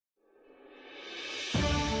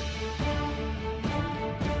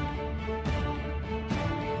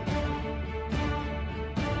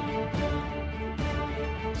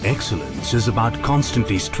Excellence is about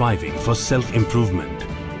constantly striving for self-improvement,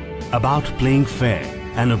 about playing fair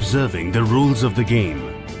and observing the rules of the game.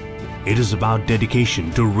 It is about dedication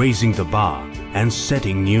to raising the bar and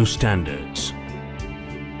setting new standards.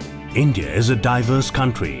 India is a diverse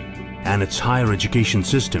country, and its higher education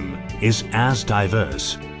system is as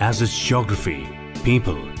diverse as its geography,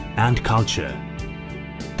 people and culture.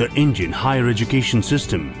 The Indian higher education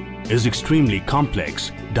system is extremely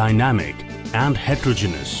complex, dynamic and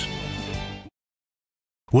heterogeneous.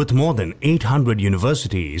 With more than 800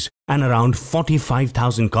 universities and around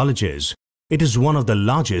 45,000 colleges, it is one of the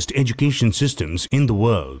largest education systems in the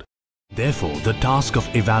world. Therefore, the task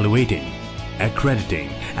of evaluating, accrediting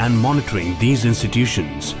and monitoring these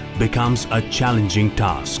institutions becomes a challenging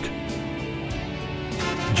task.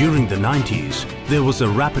 During the 90s, there was a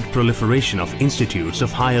rapid proliferation of institutes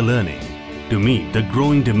of higher learning to meet the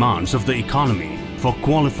growing demands of the economy for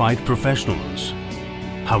qualified professionals.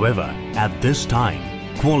 However, at this time,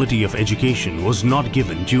 quality of education was not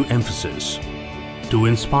given due emphasis. To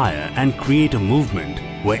inspire and create a movement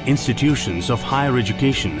where institutions of higher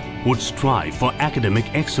education would strive for academic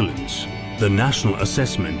excellence, the National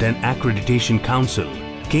Assessment and Accreditation Council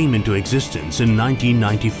came into existence in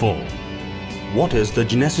 1994. What is the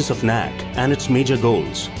genesis of NAAC and its major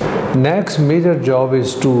goals? NAAC's major job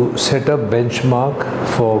is to set up benchmark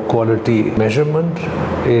for quality measurement,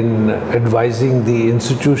 in advising the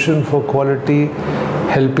institution for quality,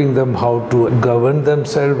 helping them how to govern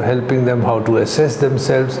themselves, helping them how to assess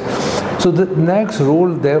themselves. So the NAAC's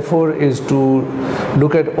role therefore is to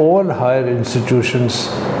look at all higher institutions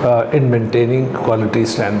in maintaining quality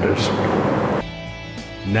standards.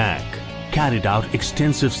 NAAC carried out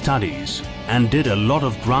extensive studies and did a lot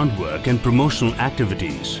of groundwork and promotional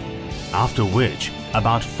activities, after which,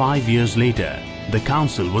 about 5 years later, the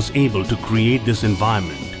Council was able to create this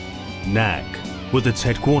environment. NAAC, with its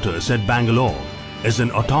headquarters at Bangalore, is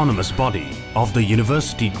an autonomous body of the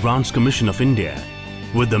University Grants Commission of India,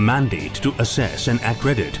 with the mandate to assess and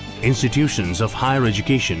accredit institutions of higher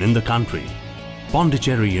education in the country.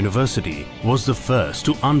 Pondicherry University was the first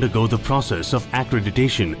to undergo the process of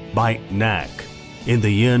accreditation by NAAC. In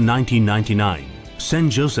the year 1999,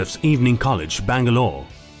 St. Joseph's Evening College, Bangalore,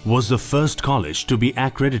 was the first college to be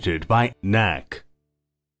accredited by NAAC.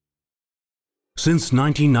 Since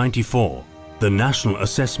 1994, the National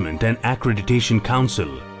Assessment and Accreditation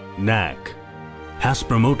Council, NAAC, has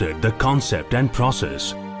promoted the concept and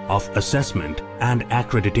process of assessment and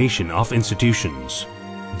accreditation of institutions.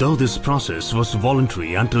 Though this process was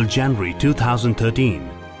voluntary until January 2013,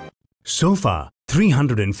 so far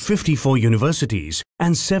 354 universities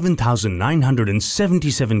and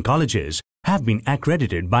 7,977 colleges have been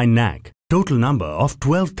accredited by NAAC. Total number of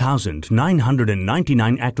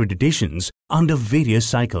 12,999 accreditations under various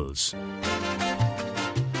cycles.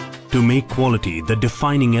 To make quality the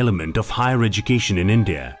defining element of higher education in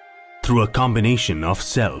India, through a combination of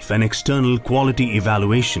self and external quality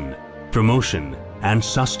evaluation, promotion and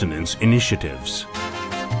sustenance initiatives.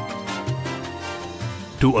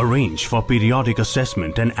 To arrange for periodic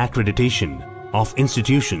assessment and accreditation of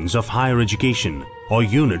institutions of higher education or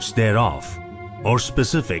units thereof, or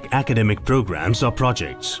specific academic programs or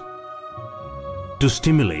projects. To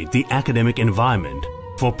stimulate the academic environment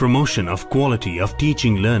for promotion of quality of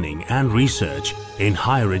teaching, learning and research in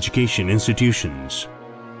higher education institutions.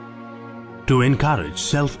 To encourage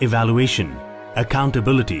self-evaluation,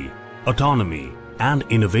 accountability, autonomy and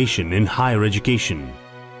innovation in higher education.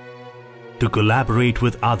 To collaborate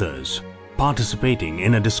with others, participating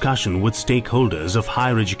in a discussion with stakeholders of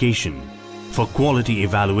higher education for quality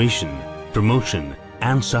evaluation, promotion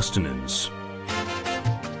and sustenance.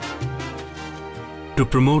 To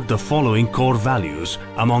promote the following core values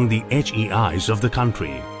among the HEIs of the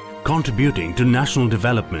country, contributing to national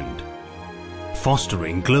development,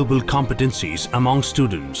 fostering global competencies among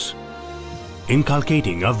students,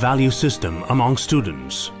 inculcating a value system among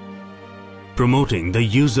students, promoting the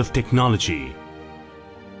use of technology,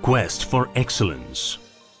 quest for excellence.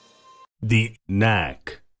 The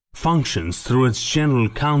NAAC functions through its General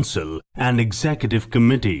Council and Executive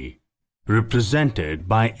Committee, represented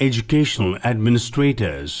by educational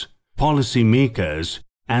administrators, policy makers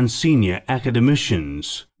and senior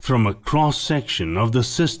academicians from a cross-section of the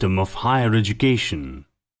system of higher education.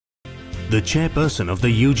 The chairperson of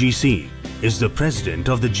the UGC is the President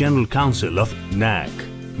of the General Council of NAAC.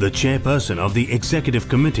 The chairperson of the Executive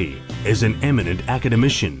Committee is an eminent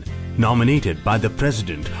academician nominated by the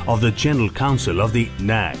President of the General Council of the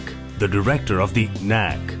NAAC. The Director of the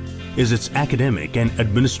NAAC is its academic and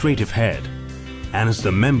administrative head and is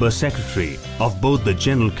the Member Secretary of both the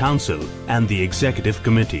General Council and the Executive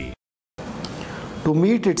Committee. To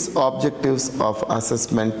meet its objectives of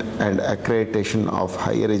assessment and accreditation of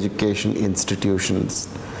higher education institutions,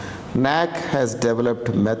 NAAC has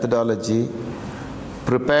developed methodology,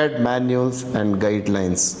 prepared manuals and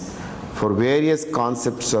guidelines for various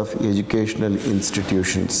concepts of educational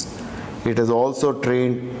institutions. It has also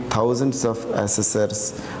trained thousands of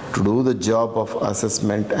assessors to do the job of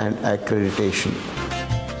assessment and accreditation.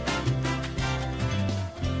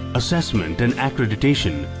 Assessment and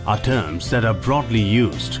accreditation are terms that are broadly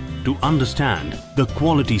used to understand the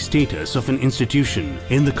quality status of an institution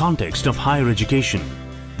in the context of higher education.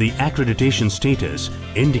 The accreditation status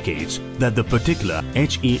indicates that the particular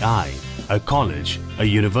HEI, a college, a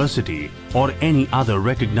university, or any other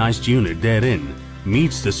recognized unit therein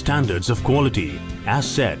meets the standards of quality as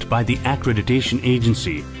set by the accreditation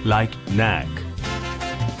agency like NAAC.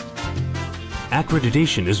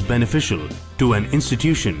 Accreditation is beneficial to an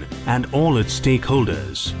institution and all its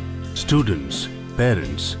stakeholders: students,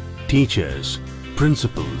 parents, teachers,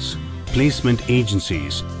 principals, placement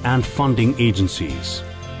agencies, and funding agencies.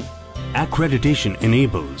 Accreditation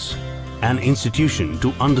enables an institution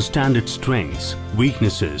to understand its strengths,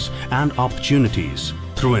 weaknesses, and opportunities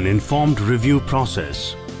through an informed review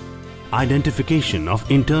process, identification of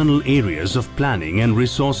internal areas of planning and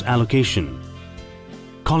resource allocation,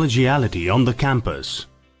 collegiality on the campus,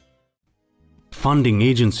 funding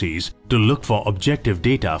agencies to look for objective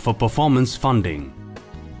data for performance funding,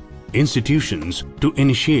 institutions to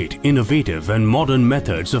initiate innovative and modern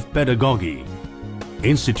methods of pedagogy,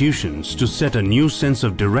 institutions to set a new sense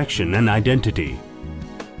of direction and identity,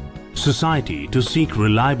 society to seek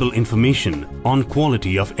reliable information on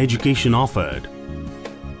quality of education offered,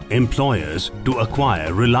 employers to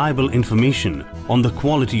acquire reliable information on the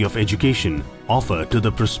quality of education offered to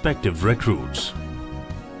the prospective recruits,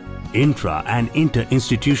 intra- and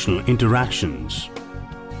inter-institutional interactions.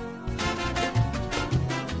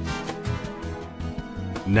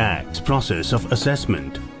 NAAC's process of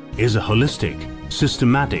assessment is a holistic,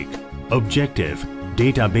 systematic, objective,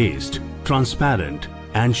 data-based, transparent,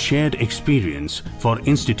 and shared experience for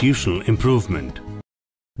institutional improvement.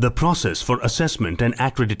 The process for assessment and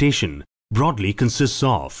accreditation broadly consists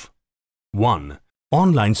of 1.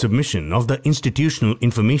 Online submission of the institutional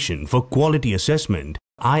information for quality assessment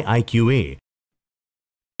IIQA.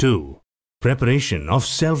 2. Preparation of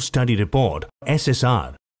self-study report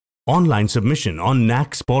SSR. Online submission on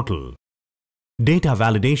NAAC's portal. Data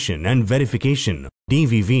validation and verification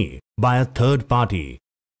DVV by a third party.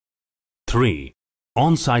 3.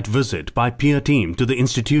 On-site visit by peer team to the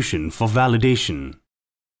institution for validation.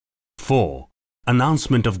 4.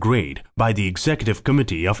 Announcement of grade by the Executive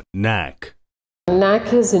Committee of NAAC. NAAC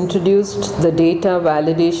has introduced the data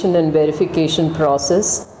validation and verification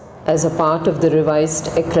process as a part of the revised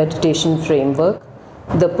accreditation framework.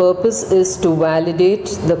 The purpose is to validate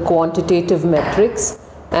the quantitative metrics,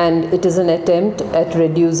 and it is an attempt at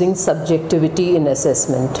reducing subjectivity in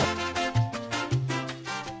assessment.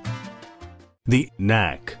 The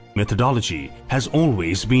NAAC methodology has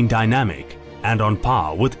always been dynamic and on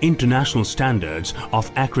par with international standards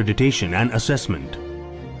of accreditation and assessment.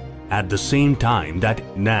 At the same time that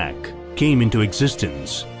NAAC came into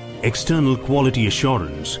existence, external quality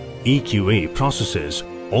assurance EQA processes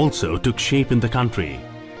also took shape in the country.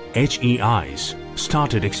 HEIs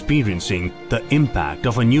started experiencing the impact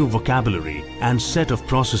of a new vocabulary and set of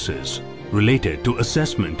processes related to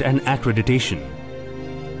assessment and accreditation.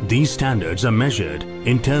 These standards are measured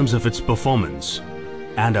in terms of its performance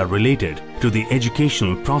and are related to the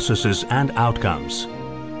educational processes and outcomes,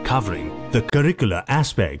 covering the curricular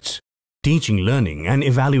aspects, teaching, learning and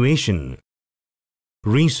evaluation,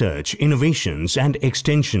 research, innovations and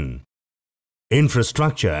extension,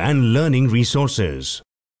 infrastructure and learning resources,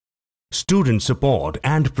 student support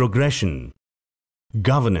and progression,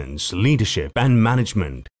 governance, leadership and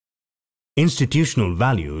management, institutional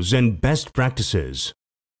values and best practices.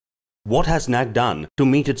 What has NAAC done to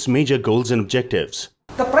meet its major goals and objectives?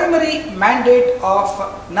 The primary mandate of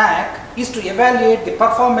NAAC is to evaluate the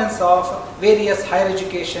performance of various higher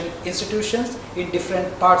education institutions in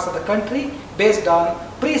different parts of the country based on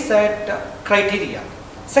preset criteria.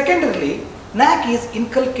 Secondarily, NAAC is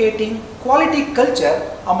inculcating quality culture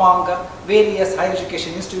among various higher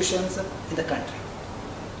education institutions in the country.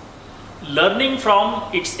 Learning from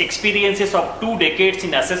its experiences of 2 decades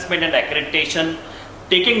in assessment and accreditation,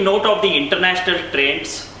 taking note of the international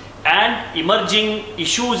trends and emerging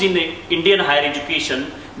issues in the Indian higher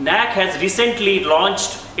education, NAAC has recently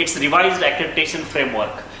launched its revised accreditation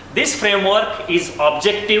framework. This framework is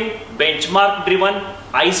objective, benchmark driven,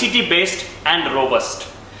 ICT based and robust.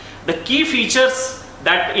 The key features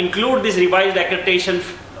that include this revised accreditation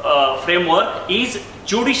framework is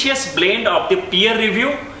judicious blend of the peer review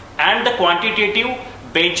and the quantitative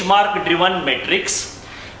benchmark driven metrics.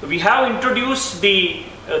 We have introduced the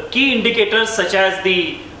key indicators such as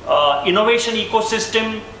the innovation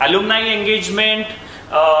ecosystem, alumni engagement,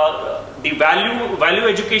 the value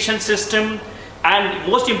education system, and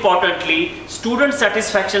most importantly, student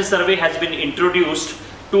satisfaction survey has been introduced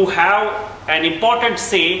to have an important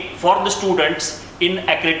say for the students in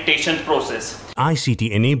accreditation process. ICT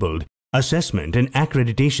enabled assessment and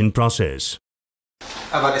accreditation process.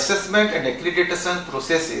 Our assessment and accreditation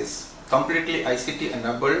process is completely ICT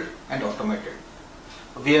enabled and automated.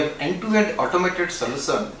 We have end-to-end automated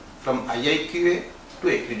solution from IIQA to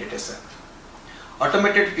accreditation.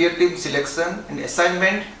 Automated peer team selection and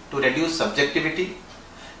assignment to reduce subjectivity.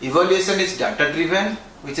 Evaluation is data driven,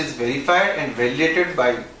 which is verified and validated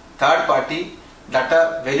by third party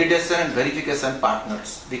data validation and verification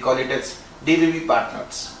partners. We call it as DVV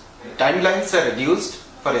partners. Timelines are reduced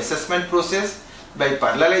for assessment process by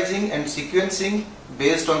parallelizing and sequencing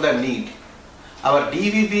based on the need. Our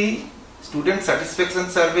DVV student satisfaction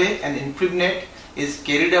survey and InfluNet is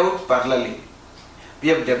carried out parallelly. We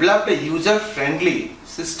have developed a user-friendly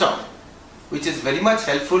system which is very much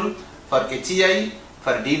helpful for HEI,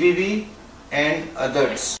 for DVV and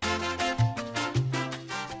others.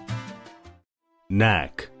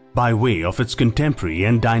 NAAC, by way of its contemporary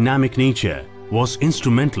and dynamic nature, was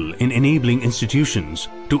instrumental in enabling institutions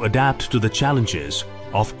to adapt to the challenges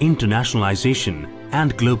of internationalization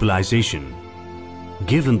and globalization.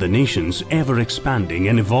 Given the nation's ever-expanding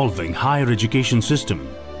and evolving higher education system,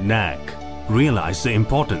 NAAC realized the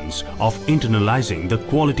importance of internalizing the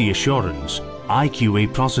quality assurance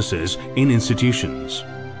IQA processes in institutions.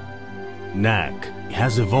 NAAC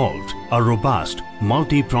has evolved a robust,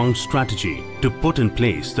 multi-pronged strategy to put in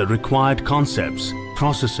place the required concepts,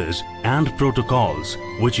 processes and protocols,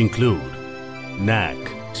 which include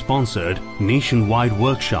NAAC sponsored nationwide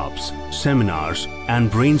workshops, seminars and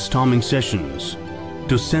brainstorming sessions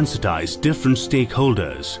to sensitize different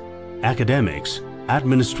stakeholders, academics,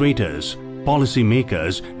 administrators,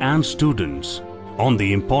 policymakers and students on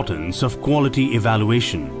the importance of quality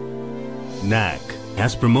evaluation. NAAC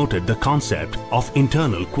has promoted the concept of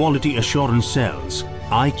internal quality assurance cells,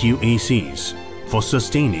 IQACs, for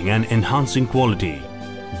sustaining and enhancing quality.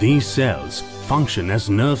 These cells function as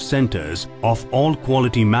nerve centers of all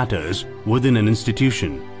quality matters within an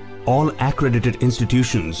institution. All accredited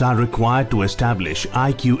institutions are required to establish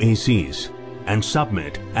IQACs and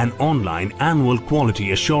submit an online annual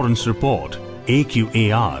quality assurance report,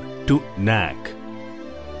 AQAR, to NAAC.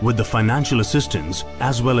 With the financial assistance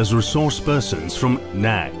as well as resource persons from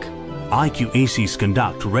NAAC, IQACs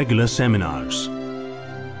conduct regular seminars.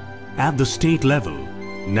 At the state level,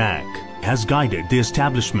 NAAC has guided the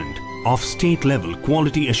establishment of state-level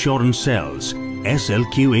quality assurance cells,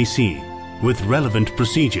 SLQAC, with relevant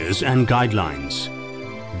procedures and guidelines.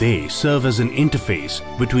 They serve as an interface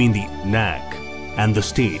between the NAAC and the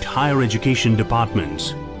state higher education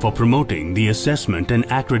departments for promoting the assessment and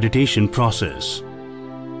accreditation process.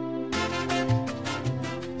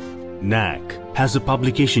 NAAC has a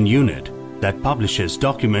publication unit that publishes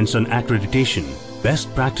documents on accreditation,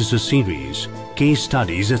 best practices series, case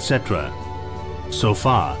studies, etc. So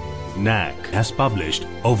far, NAAC has published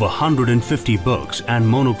over 150 books and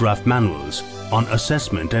monograph manuals on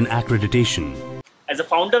assessment and accreditation. As a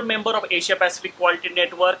founder member of Asia Pacific Quality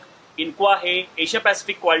Network, INQUA Asia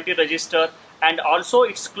Pacific Quality Register, and also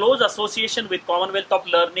its close association with Commonwealth of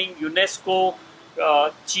Learning, UNESCO,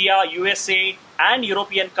 CIA, USA and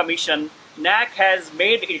European Commission, NAAC has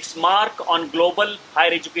made its mark on global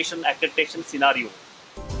higher education accreditation scenario.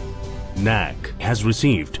 NAAC has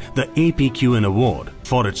received the APQN Award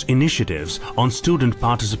for its initiatives on student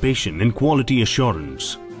participation in quality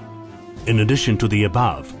assurance. In addition to the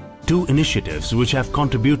above, two initiatives which have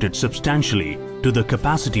contributed substantially to the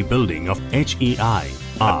capacity building of HEI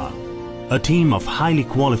are a team of highly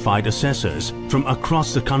qualified assessors from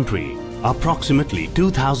across the country, approximately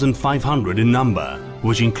 2,500 in number,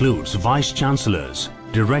 which includes vice chancellors,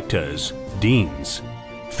 directors, deans,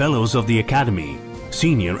 fellows of the academy,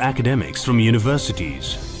 senior academics from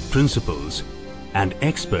universities, principals, and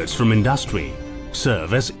experts from industry,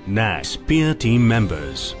 serve as NAAC's peer team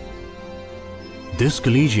members. This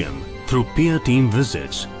collegium, through peer team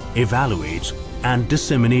visits, evaluates and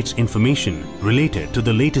disseminates information related to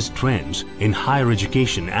the latest trends in higher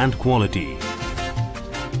education and quality.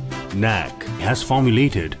 NAAC has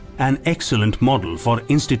formulated an excellent model for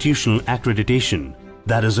institutional accreditation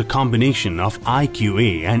that is a combination of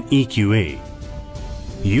IQA and EQA.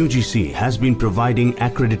 UGC has been providing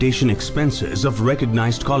accreditation expenses of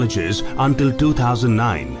recognized colleges until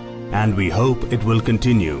 2009, and we hope it will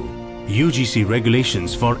continue. UGC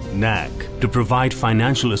regulations for NAAC to provide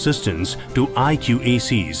financial assistance to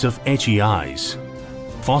IQACs of HEIs,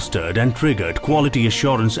 fostered and triggered quality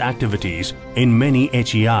assurance activities in many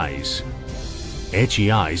HEIs.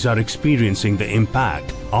 HEIs are experiencing the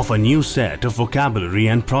impact of a new set of vocabulary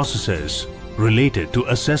and processes related to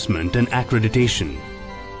assessment and accreditation,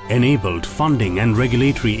 enabled funding and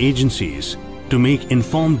regulatory agencies to make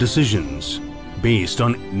informed decisions based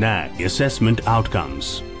on NAAC assessment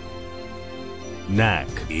outcomes.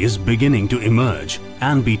 NAAC is beginning to emerge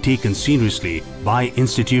and be taken seriously by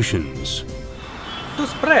institutions. To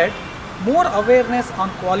spread more awareness on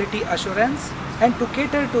quality assurance and to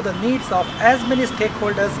cater to the needs of as many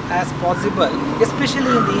stakeholders as possible,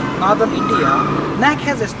 especially in the northern India, NAAC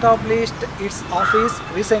has established its office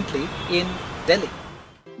recently in Delhi.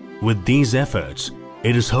 With these efforts,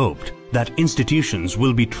 it is hoped that institutions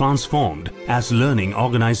will be transformed as learning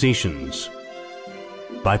organizations.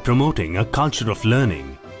 By promoting a culture of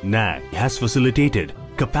learning, NAAC has facilitated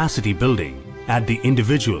capacity building at the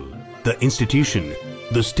individual, the institution,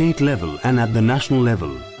 the state level and at the national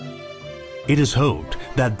level. It is hoped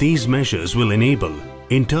that these measures will enable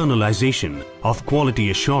internalization of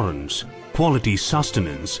quality assurance, quality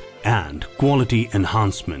sustenance and quality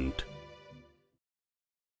enhancement.